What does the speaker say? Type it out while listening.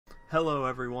Hello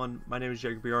everyone, my name is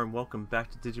Yeagerbr and welcome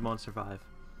back to Digimon Survive.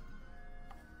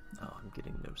 Oh, I'm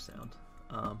getting no sound.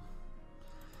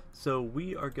 So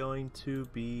we are going to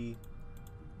be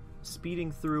speeding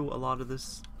through a lot of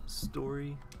this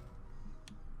story.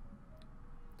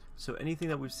 So anything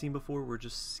that we've seen before, we're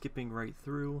just skipping right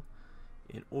through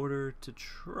in order to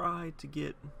try to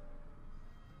get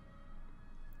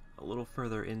a little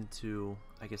further into,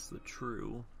 I guess, the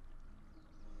true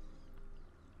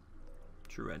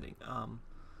ending.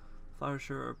 Flowers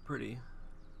sure are pretty.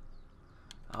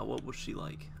 What was she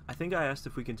like? I think I asked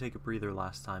if we can take a breather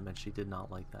last time and she did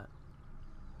not like that.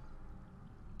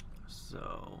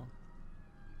 So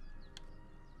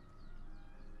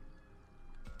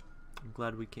I'm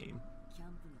glad we came.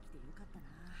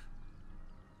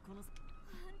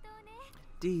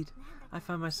 Indeed, I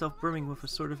find myself brimming with a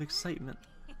sort of excitement.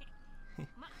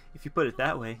 If you put it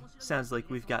that way, sounds like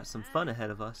we've got some fun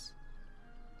ahead of us.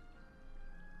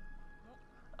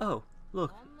 Oh,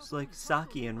 look, it's like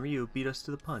Saki and Ryu beat us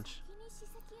to the punch.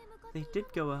 They did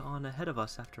go on ahead of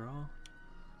us after all.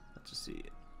 Let's just see.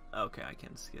 Okay, I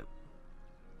can skip.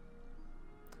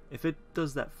 If it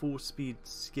does that full speed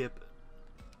skip,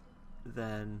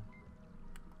 then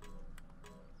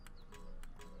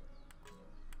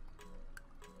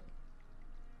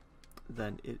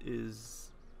it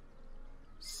is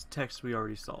text we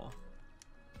already saw.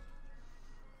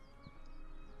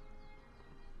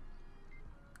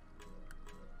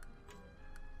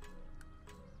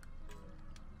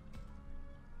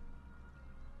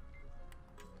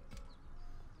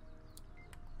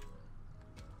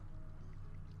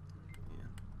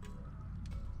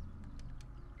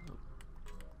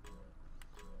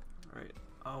 Alright,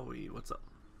 Aoi, what's up?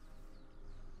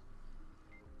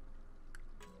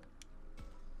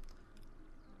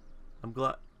 I'm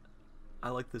glad. I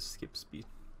like this skip speed.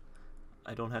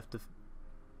 I don't have to.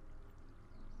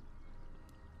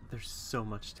 There's so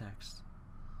much text.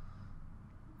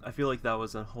 I feel like that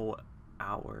was a whole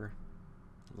hour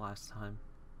last time.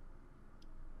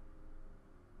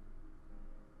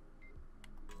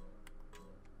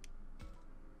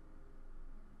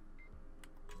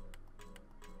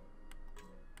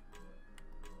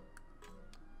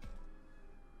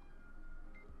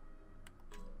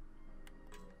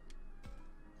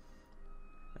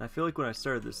 I feel like when I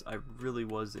started this, I really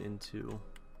was into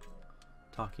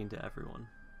talking to everyone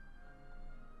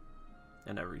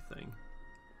and everything.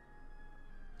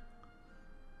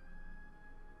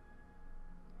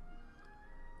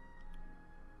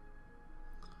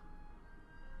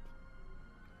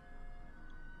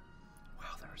 Wow,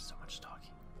 there was so much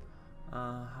talking.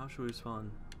 How should we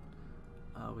respond?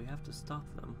 We have to stop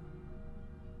them.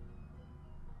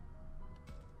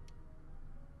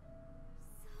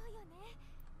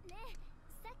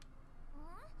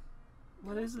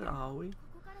 What is it, Aoi?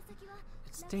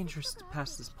 It's dangerous to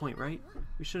pass this point, right?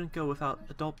 We shouldn't go without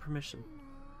adult permission.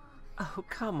 Oh,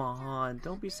 come on.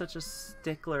 Don't be such a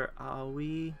stickler,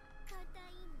 Aoi.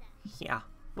 Yeah,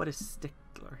 what a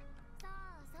stickler.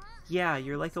 Yeah,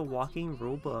 you're like a walking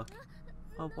rulebook.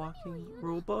 A walking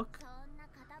rulebook?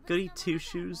 Goody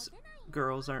two-shoes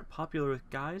girls aren't popular with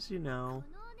guys, you know.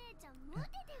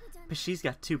 But she's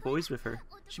got 2 boys with her.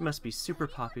 She must be super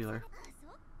popular.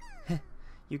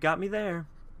 You got me there.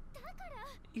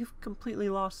 You've completely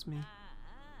lost me.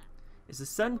 Is the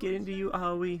sun getting to you,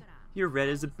 Aoi? You're red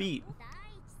as a beet.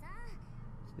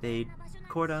 They'd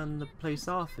cordon the place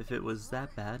off if it was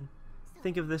that bad.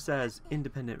 Think of this as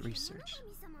independent research.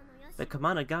 The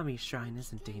Kamanagami shrine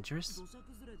isn't dangerous.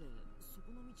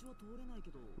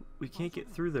 We can't get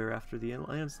through there after the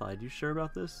landslide. You sure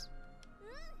about this?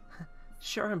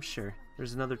 Sure, I'm sure.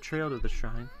 There's another trail to the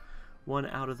shrine. One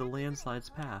out of the landslide's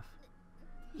path.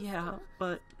 Yeah,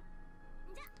 but...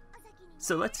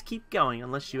 So let's keep going,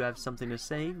 unless you have something to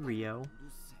say, Rio.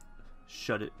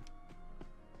 Shut it.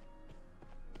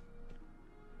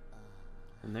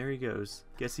 And there he goes.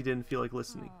 Guess he didn't feel like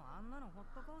listening.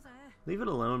 Leave it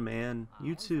alone, man.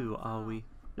 You too, Aoi.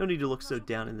 No need to look so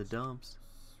down in the dumps.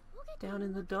 Down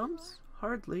in the dumps?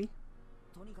 Hardly.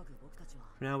 For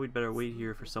now, we'd better wait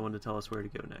here for someone to tell us where to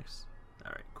go next.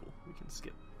 Alright, cool. We can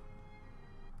skip.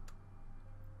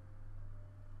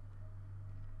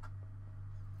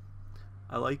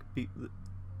 I like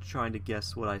trying to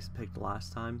guess what I picked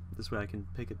last time. This way I can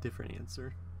pick a different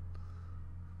answer.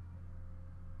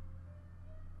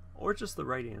 Or just the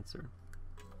right answer.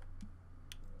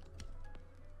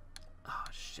 Ah,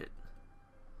 shit.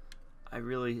 I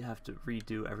really have to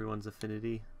redo everyone's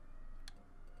affinity.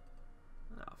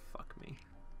 Ah, fuck me.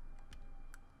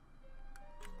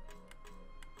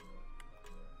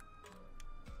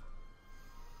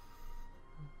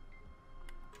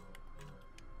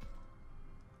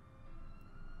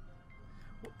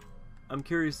 I'm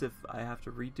curious if I have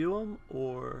to redo them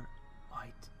or what.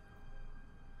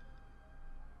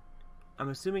 I'm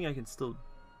assuming I can still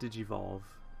digivolve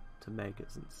to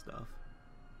megas and stuff.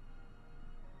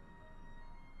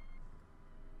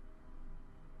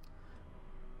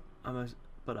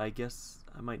 But I guess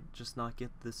I might just not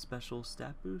get this special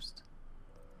stat boost.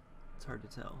 It's hard to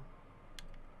tell.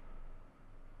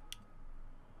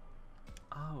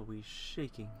 Oh, we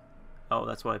shaking. Oh,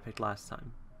 that's what I picked last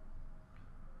time.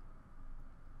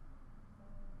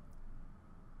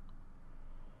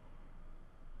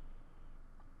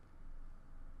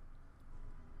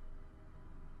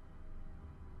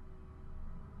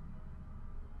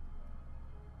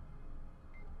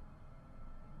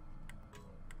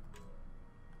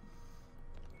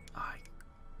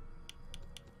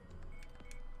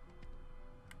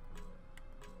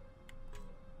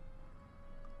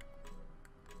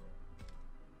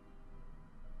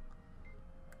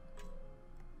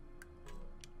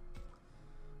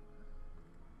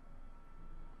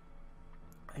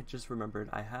 I just remembered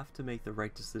I have to make the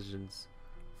right decisions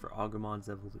for Agumon's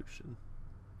evolution.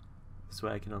 This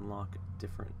way I can unlock a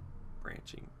different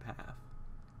branching path.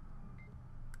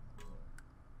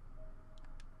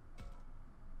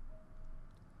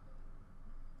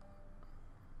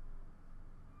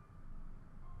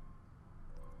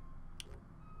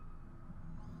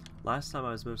 Last time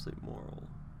I was mostly moral.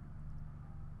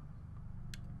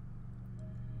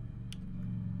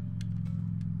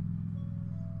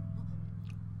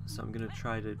 So I'm gonna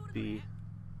try to be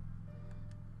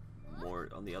more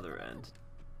on the other end.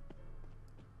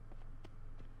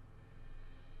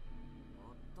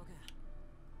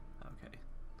 Okay.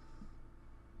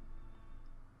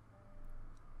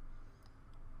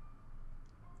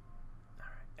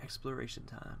 Alright, exploration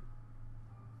time.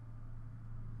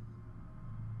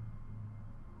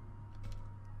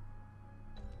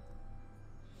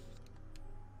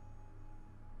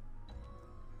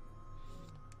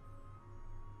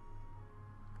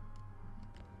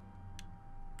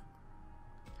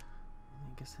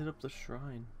 I guess hit up the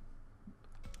shrine.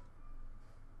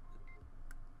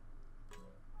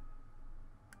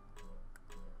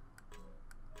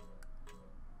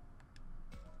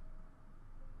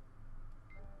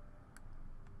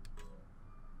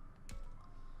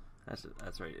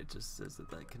 That's right, it just says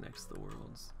that connects the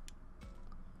worlds.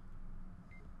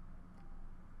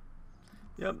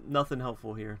 Yep, nothing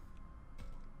helpful here.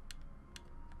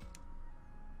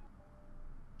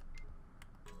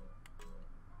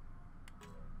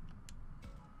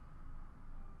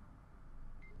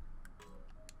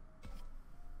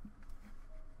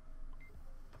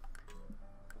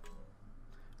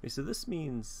 Okay, so this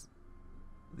means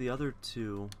the other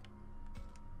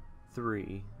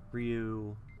three,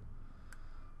 Ryu,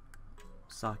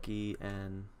 Saki,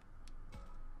 and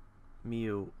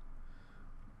Miu,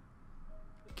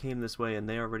 came this way and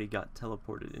they already got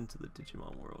teleported into the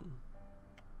Digimon world.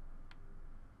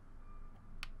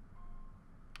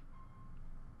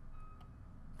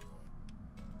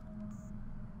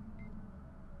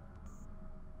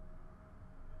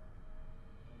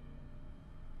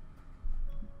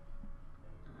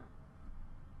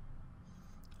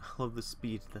 I love the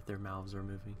speed that their mouths are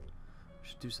moving. We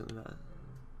should do something about it.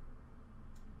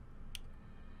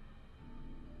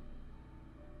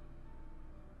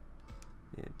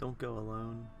 Yeah, don't go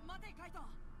alone.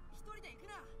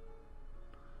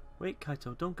 Wait,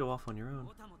 Kaito, don't go off on your own.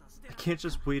 I can't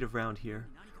just wait around here.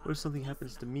 What if something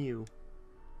happens to Miu?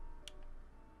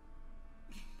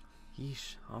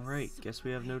 Yeesh, alright, guess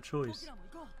we have no choice.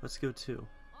 Let's go too.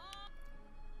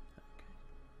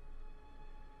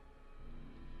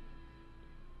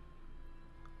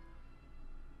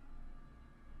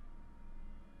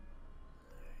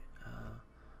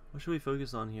 What should we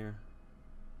focus on here?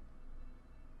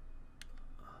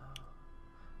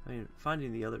 I mean,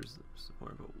 finding the others is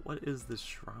important, but what is this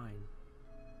shrine?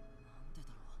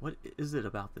 What is it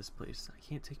about this place? I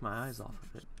can't take my eyes off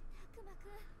of it.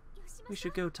 We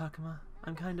should go, Takuma.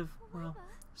 I'm kind of, well,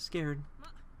 scared.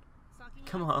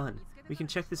 Come on, we can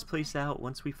check this place out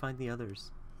once we find the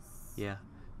others. Yeah,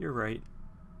 you're right.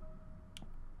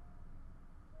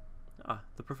 Ah,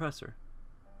 the professor.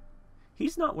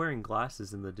 He's not wearing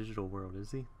glasses in the digital world,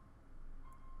 is he?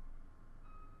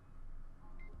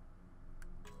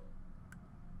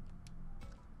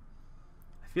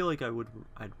 I feel like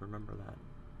I'd remember that.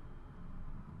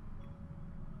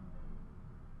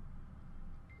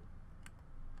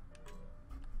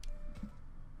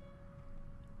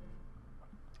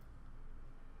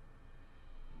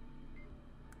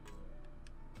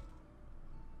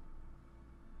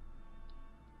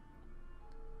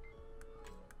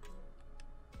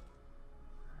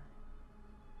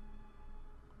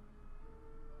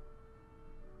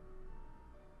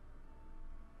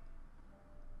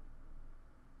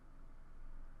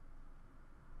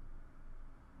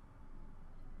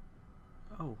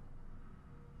 Oh.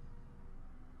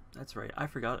 That's right. I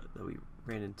forgot that we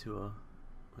ran into a...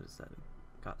 What is that?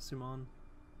 A Gatsumon?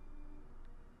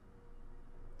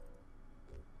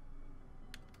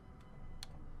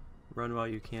 Run while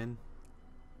you can.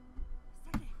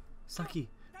 Saki,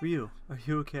 Ryu, are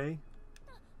you okay?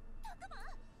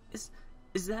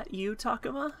 Is that you,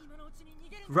 Takuma?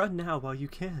 Run now while you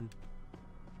can.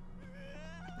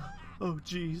 Oh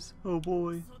jeez, oh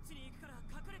boy.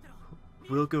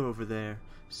 We'll go over there,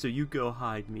 so you go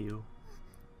hide, Miu.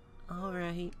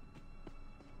 Alright.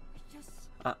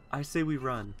 I say we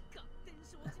run.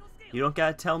 You don't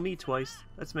gotta tell me twice.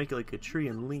 Let's make it like a tree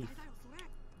and leaf.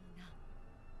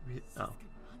 Oh.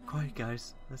 Quiet,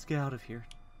 guys. Let's get out of here.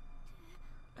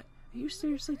 Are you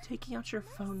seriously taking out your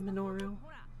phone, Minoru?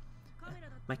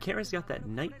 My camera's got that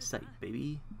night sight,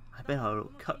 baby. I bet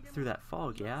it'll cut through that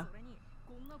fog, yeah?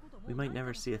 We might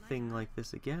never see a thing like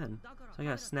this again, so I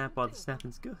gotta snap while the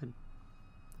snapping's good.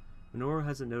 Minoru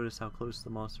hasn't noticed how close the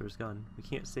monster has gotten. We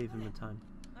can't save him in time.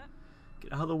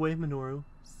 Get out of the way, Minoru.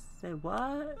 Say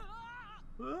what?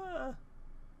 Ah.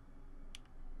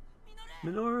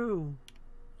 Minoru!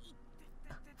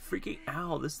 Freaking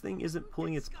ow, this thing isn't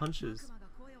pulling its punches.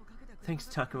 Thanks,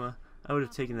 Takuma. I would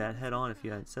have taken that head on if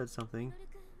you hadn't said something.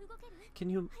 Can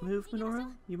you move,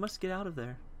 Minoru? You must get out of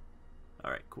there.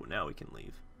 Alright, cool. Now we can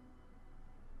leave.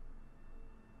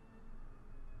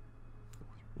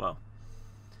 Well.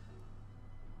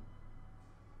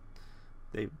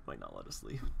 They might not let us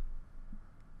leave.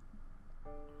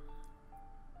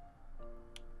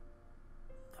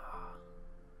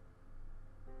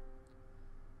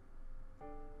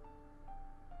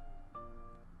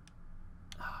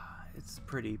 It's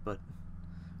pretty, but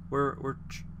we're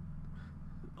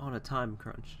on a time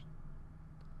crunch.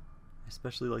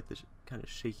 Especially like the kind of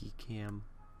shaky cam,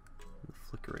 and the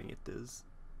flickering it does.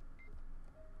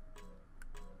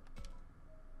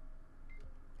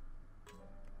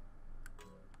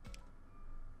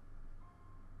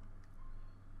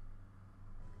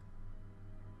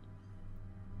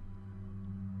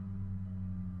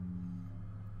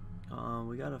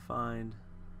 We gotta find.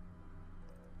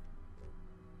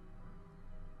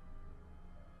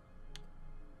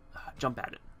 Jump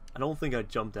at it. I don't think I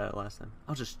jumped at it last time.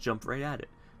 I'll just jump right at it.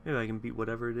 Maybe I can beat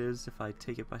whatever it is if I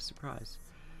take it by surprise.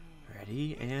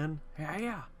 Ready, and...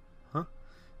 yeah! Huh?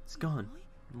 It's gone.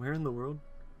 Where in the world?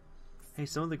 Hey,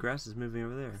 some of the grass is moving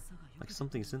over there. Like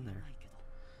something's in there.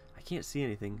 I can't see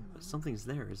anything, but something's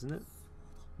there, isn't it?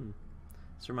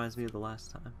 This reminds me of the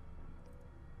last time.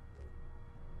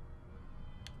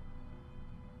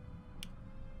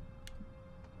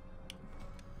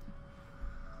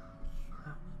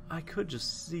 I could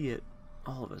just see it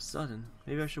all of a sudden.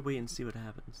 Maybe I should wait and see what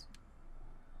happens.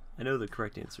 I know the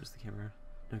correct answer is the camera.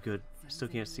 No good. I still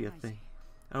can't see a thing.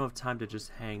 I don't have time to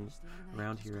just hang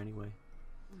around here anyway.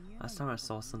 Last time I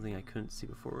saw something I couldn't see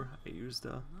before, I used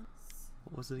what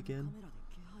was it again?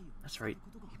 That's right.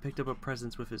 He picked up a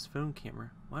presence with his phone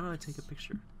camera. Why don't I take a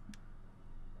picture?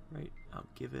 Right, I'll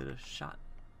give it a shot.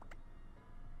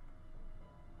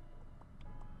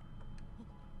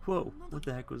 Whoa, what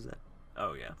the heck was that?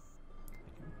 Oh yeah.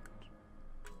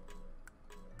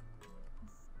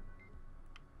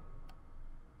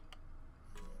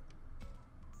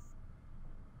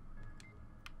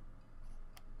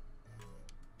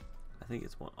 I think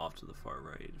it's one off to the far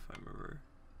right, if I remember.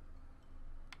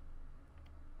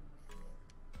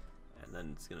 And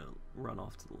then it's gonna run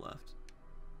off to the left.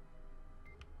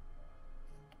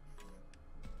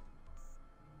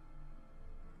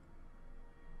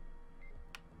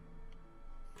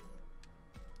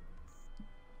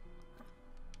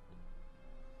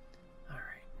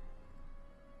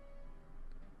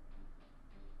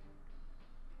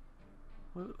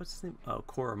 What's his name? Oh,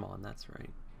 Koromon, that's right.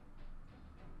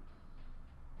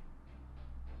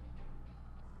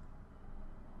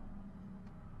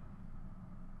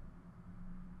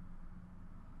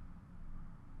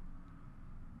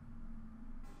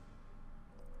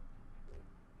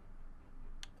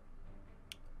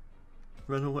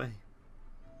 Run away.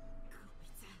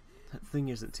 That thing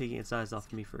isn't taking its eyes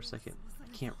off me for a second. I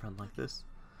can't run like this.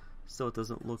 Still, it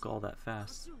doesn't look all that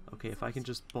fast. Okay, if I can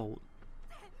just bolt.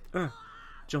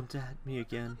 Jumped at me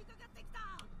again.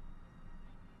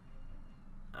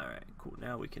 Alright, cool.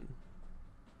 Now we can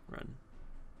run.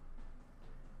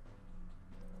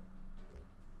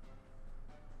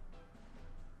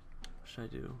 What should I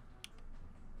do?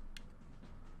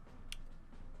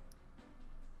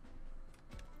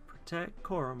 Protect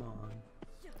Koromon.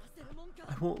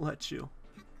 I won't let you.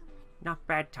 Not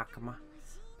bad, Takuma.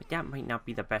 But that might not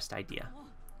be the best idea.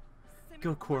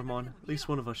 Go, Koromon. At least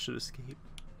one of us should escape.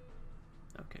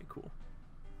 Okay, cool.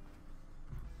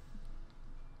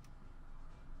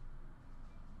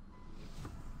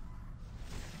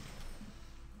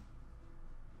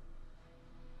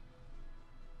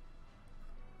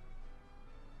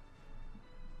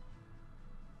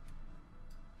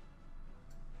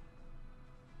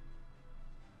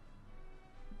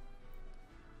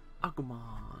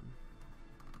 Agumon.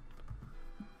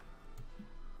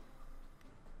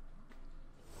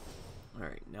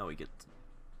 Alright, now we get...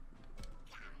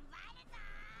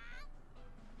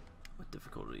 What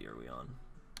difficulty are we on?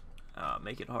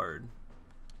 Make it hard.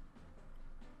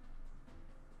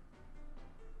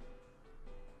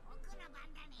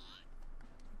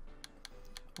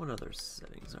 What other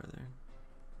settings are there?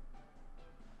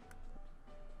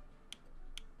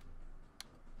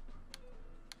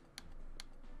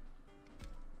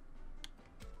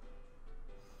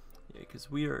 Yeah, because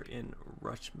we are in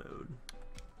rush mode.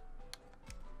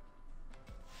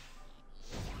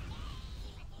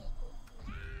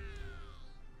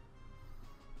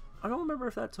 I don't remember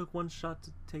if that took one shot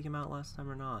to take him out last time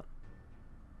or not.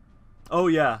 Oh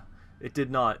yeah, it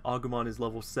did not. Agumon is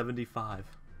level 75.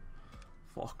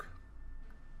 Fuck.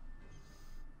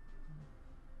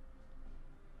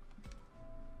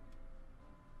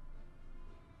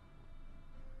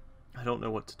 I don't know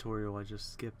what tutorial I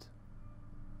just skipped.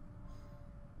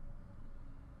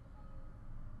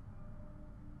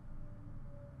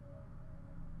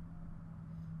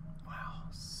 Wow,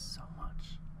 so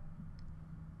much.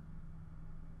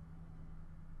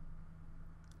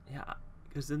 Yeah,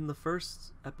 because in the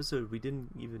first episode we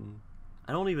didn't even...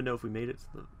 I don't even know if we made it to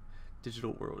the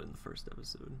digital world in the first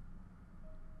episode.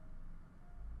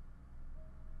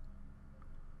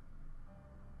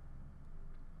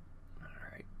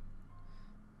 Alright.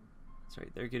 That's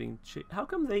right, they're getting... How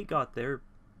come they got their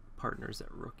partners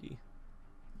at rookie?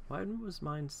 Why was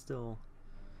mine still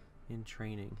in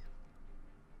training?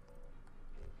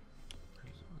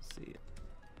 Let's see.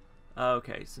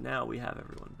 Okay, so now we have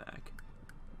everyone back.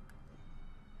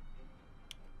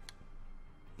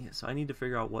 Yeah, so I need to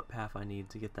figure out what path I need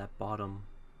to get that bottom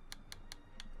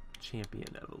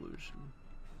champion evolution.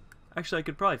 Actually, I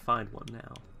could probably find one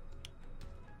now.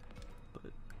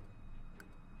 But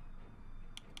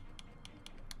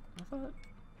I thought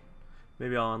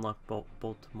maybe I'll unlock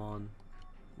Boltamon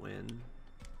when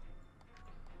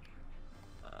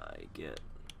I get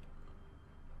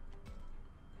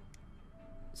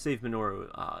Save Minoru.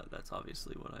 That's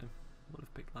obviously what I would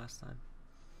have picked last time.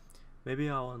 Maybe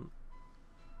I'll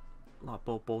unlock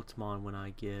Boltamon when I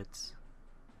get...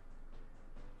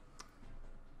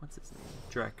 What's his name?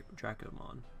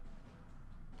 Dracomon.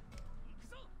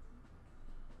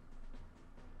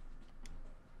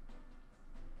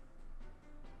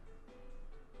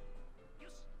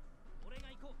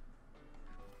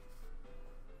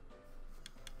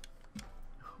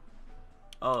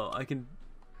 Oh, I can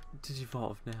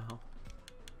Digivolve now.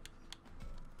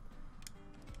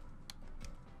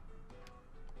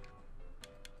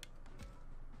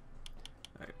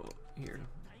 Alright, well, here.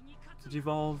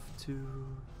 Digivolve to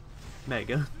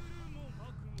Mega.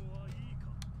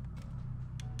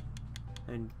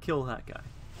 And kill that guy.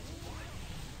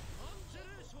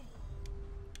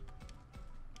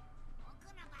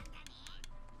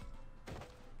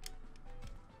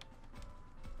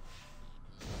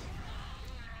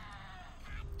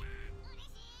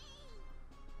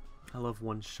 I love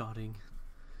one-shotting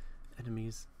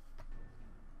enemies.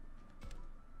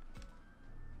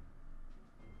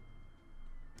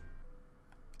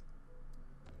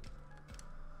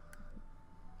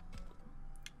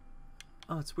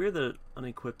 Oh, it's weird that it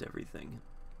unequipped everything.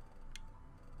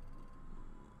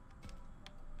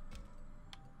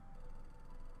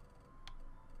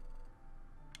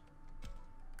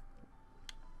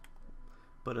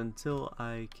 But until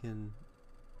I can,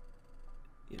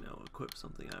 you know, equip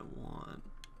something I want,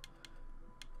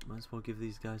 might as well give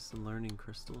these guys some learning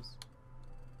crystals.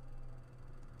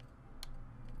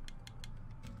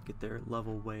 Get their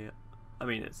level way up. I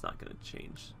mean, it's not going to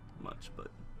change much, but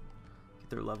get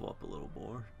their level up a little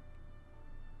more.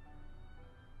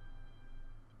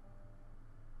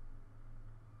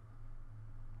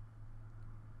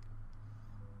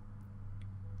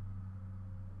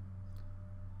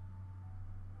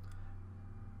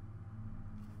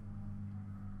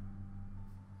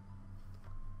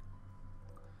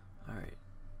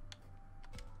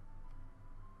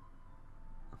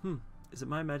 Is it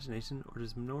my imagination, or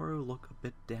does Minoru look a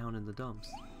bit down in the dumps?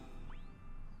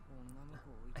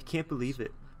 I can't believe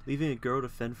it. Leaving a girl to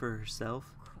fend for herself?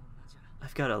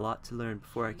 I've got a lot to learn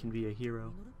before I can be a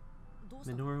hero.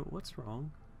 Minoru, what's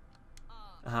wrong?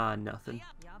 Ah, nothing.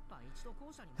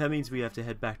 That means we have to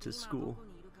head back to school.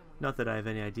 Not that I have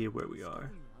any idea where we are.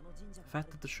 The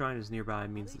fact that the shrine is nearby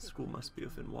means the school must be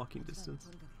within walking distance.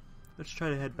 Let's try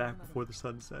to head back before the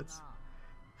sun sets.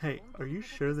 Hey, are you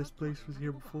sure this place was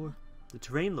here before? The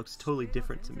terrain looks totally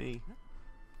different to me.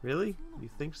 Really? You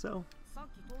think so?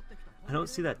 I don't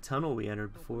see that tunnel we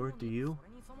entered before, do you?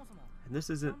 And this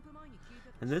isn't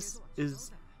And this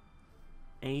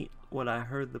ain't what I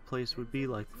heard the place would be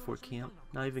like before camp.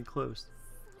 Not even close.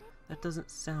 That doesn't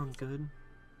sound good.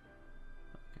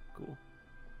 Okay, cool.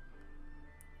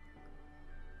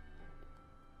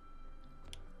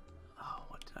 Oh,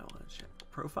 what did I want to check?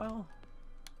 Profile?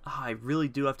 Ah, I really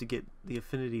do have to get the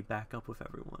affinity back up with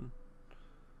everyone.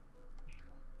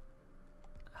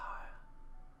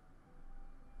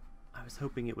 I was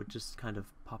hoping it would just kind of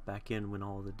pop back in when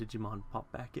all the Digimon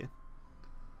pop back in.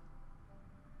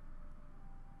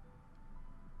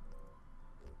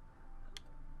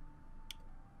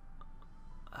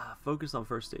 Focus on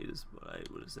first aid is what I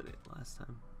would have said it last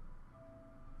time.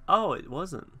 Oh, it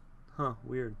wasn't. Huh,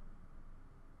 weird.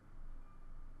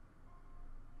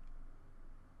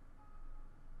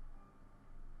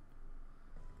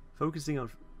 Focusing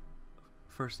on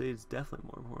first aid is definitely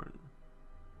more important.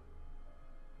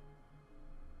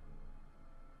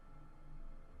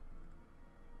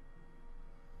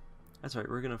 That's right,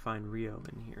 we're gonna find Rio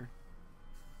in here.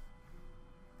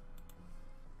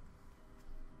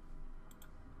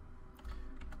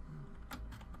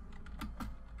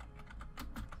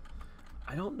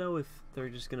 I don't know if they're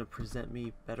just gonna present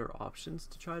me better options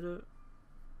to try to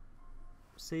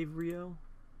save Rio.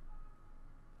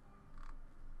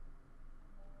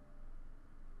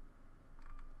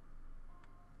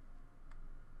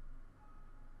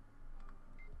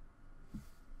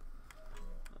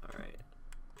 Alright.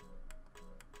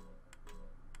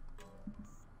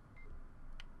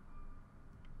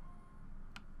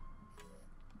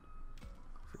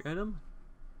 Free item?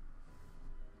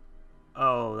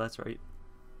 Oh, that's right.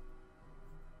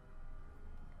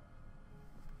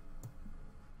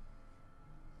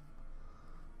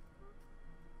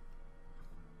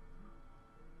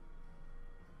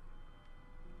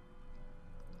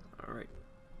 Alright,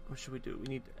 what should we do? We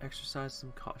need to exercise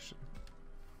some caution.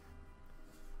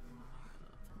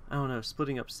 I don't know,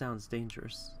 splitting up sounds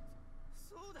dangerous.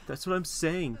 That's what I'm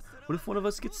saying. What if one of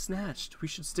us gets snatched? We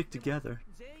should stick together.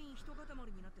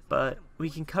 But we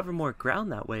can cover more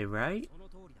ground that way, right?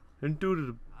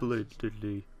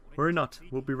 Indubitably. Worry not,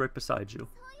 we'll be right beside you.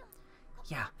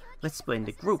 Yeah, let's split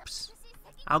into groups.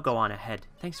 I'll go on ahead.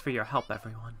 Thanks for your help,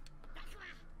 everyone.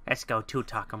 Let's go too,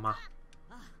 Takuma.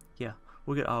 Yeah,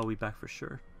 we'll get Aoi back for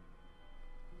sure.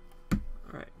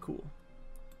 Alright, cool.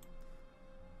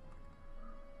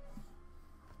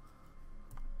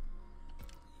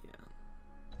 Yeah.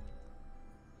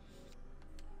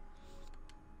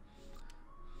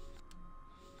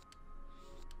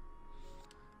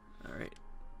 Alright.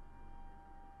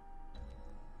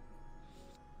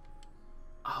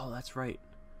 Oh, that's right.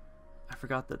 I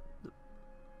forgot that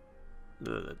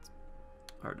that's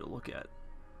hard to look at.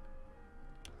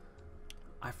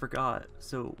 I forgot.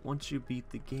 So once you beat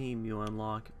the game, you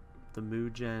unlock the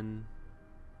Mugen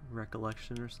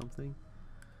Recollection or something.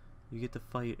 You get to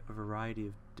fight a variety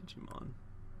of Digimon.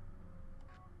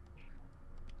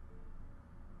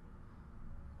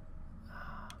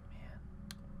 Ah, man.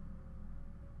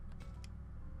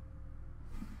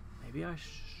 Maybe I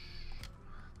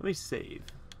let me save.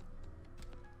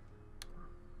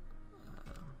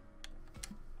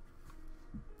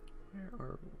 Where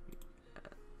are we at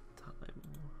time?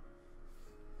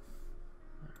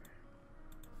 Alright.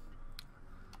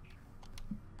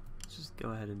 Let's just go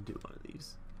ahead and do one of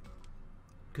these.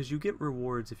 Because you get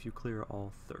rewards if you clear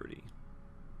all 30.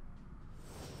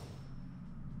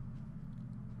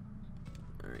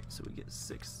 Alright, so we get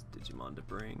 6 Digimon to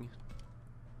bring.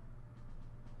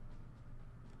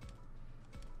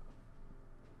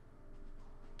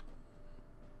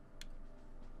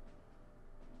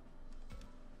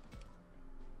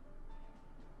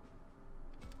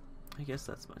 I guess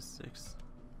that's my 6.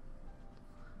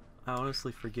 I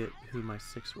honestly forget who my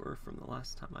 6 were from the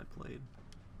last time I played.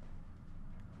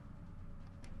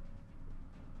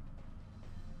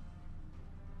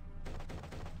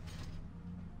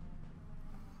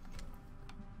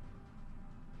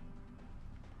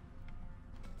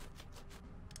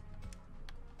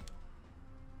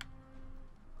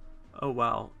 Oh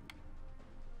wow.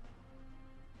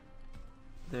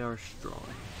 They are strong.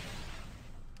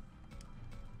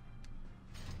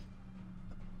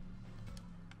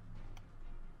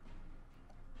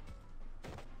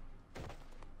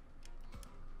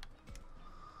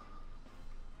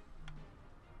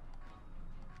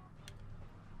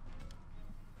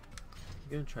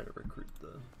 I'm gonna try to recruit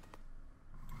the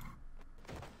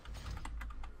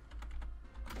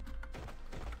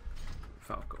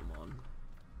Falcomon.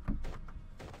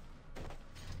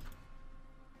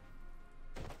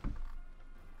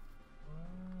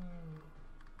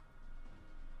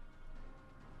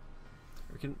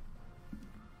 We can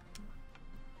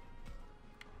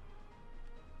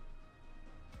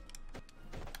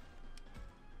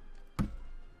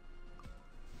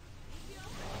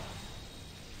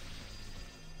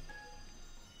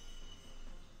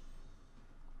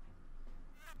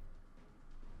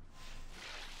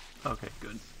Okay,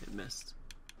 good. It missed.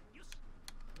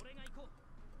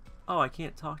 Oh, I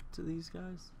can't talk to these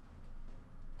guys?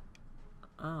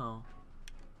 Oh.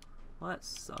 Well, that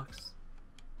sucks.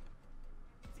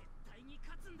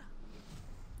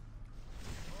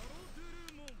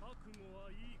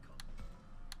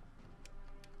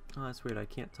 Oh, that's weird. I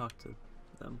can't talk to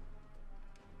them.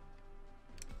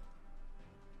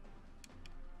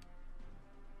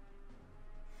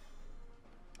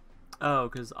 Oh,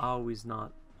 because Aoi's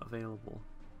not available.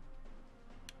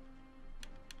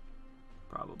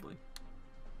 Probably.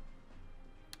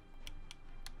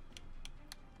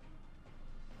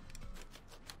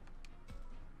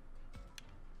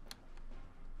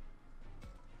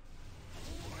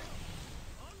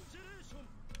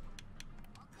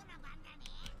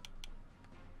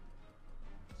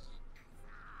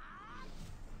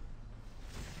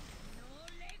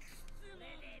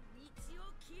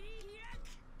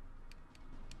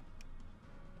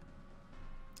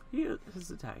 His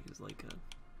attack is like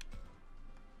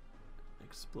a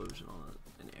explosion on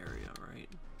an area, right?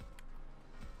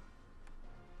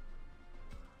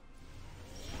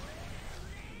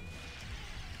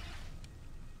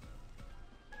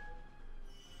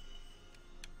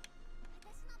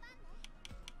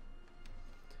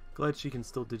 Glad she can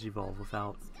still digivolve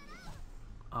without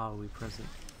Aoi present.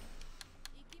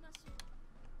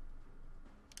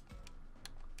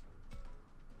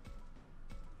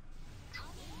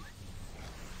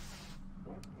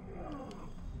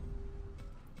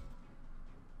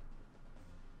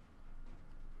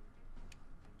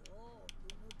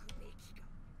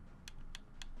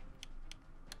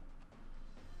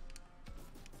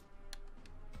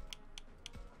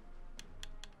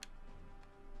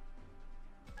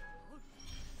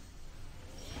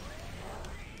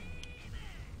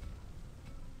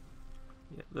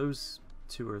 Yeah, those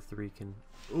 2 or 3 can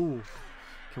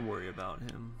worry about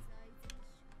him.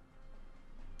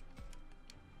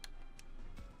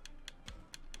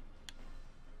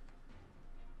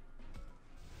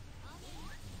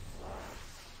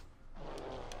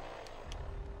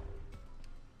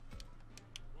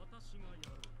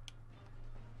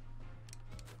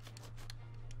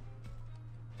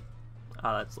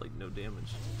 Ah, that's like no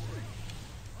damage.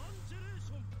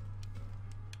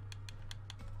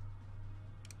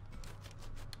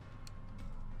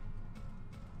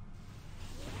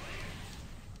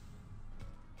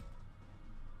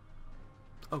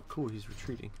 Oh, cool, he's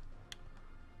retreating.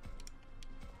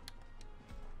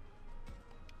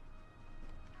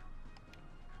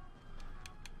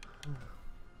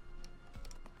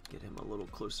 Get him a little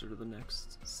closer to the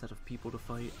next set of people to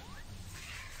fight.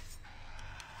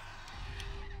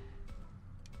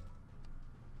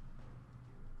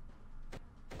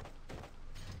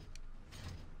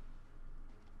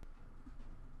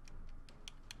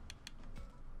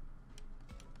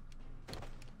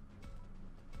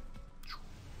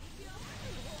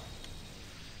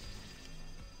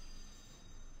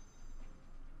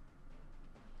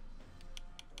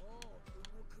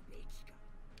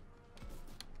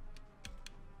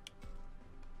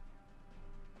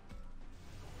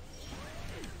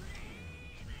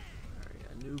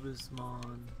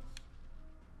 Digimon.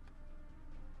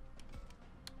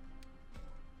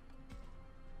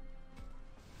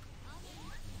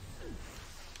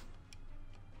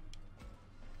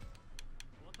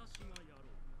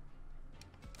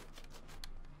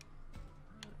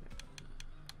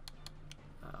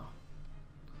 Oh.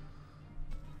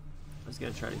 I was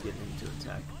gonna try to get him to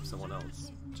attack someone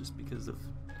else, just because of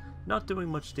not doing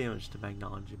much damage to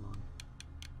Digimon.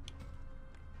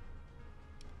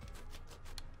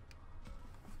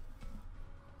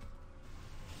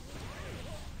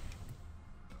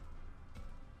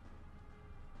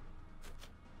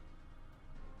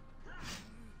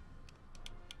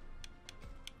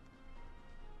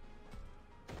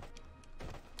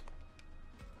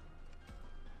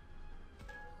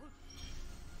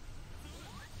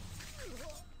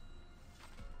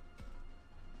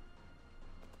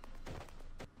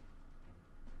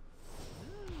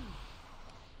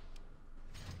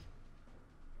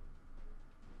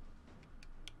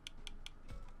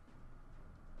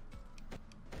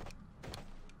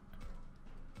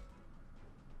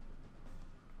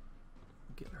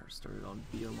 Getting her started on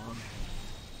Digimon.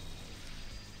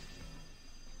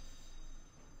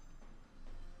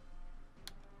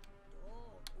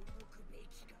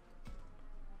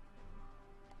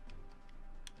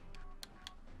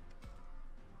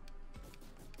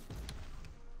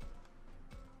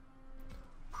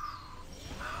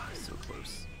 So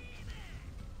close.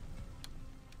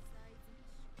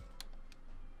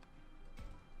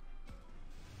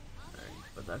 Alright,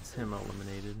 but that's him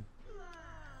eliminated.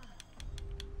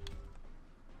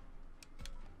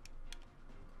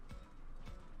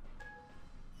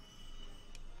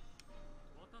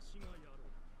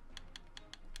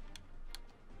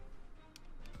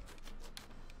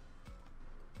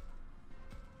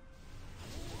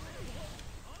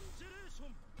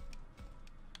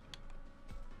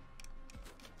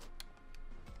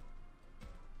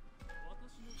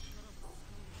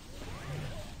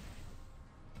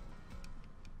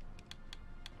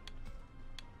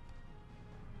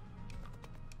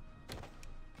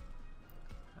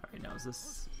 is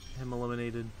this him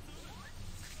eliminated?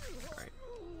 Alright.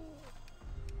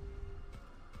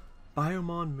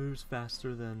 Biomon moves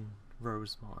faster than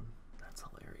Rosemon. That's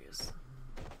hilarious.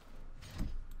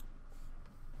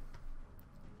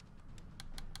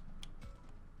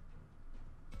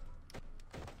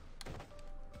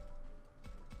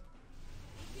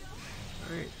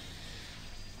 Alright.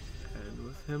 And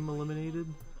with him eliminated,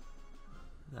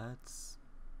 that's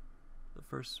the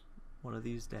first one of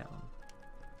these down.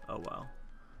 Oh wow.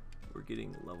 We're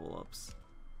getting level ups.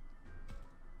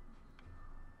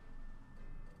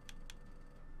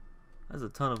 That's a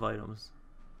ton of items.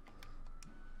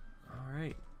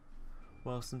 Alright.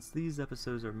 Well, since these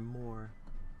episodes are more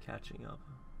catching up,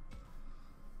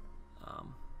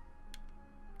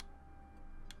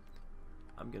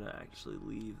 I'm gonna actually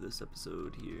leave this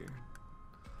episode here.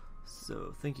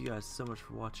 So thank you guys so much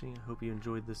for watching. I hope you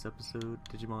enjoyed this episode,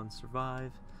 Digimon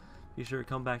Survive. Be sure to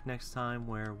come back next time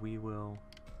where we will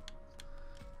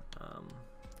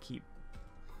keep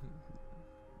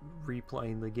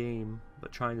replaying the game,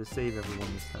 but trying to save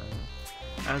everyone this time.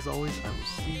 As always, I will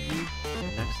see you in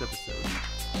the next episode.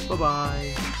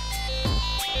 Bye-bye!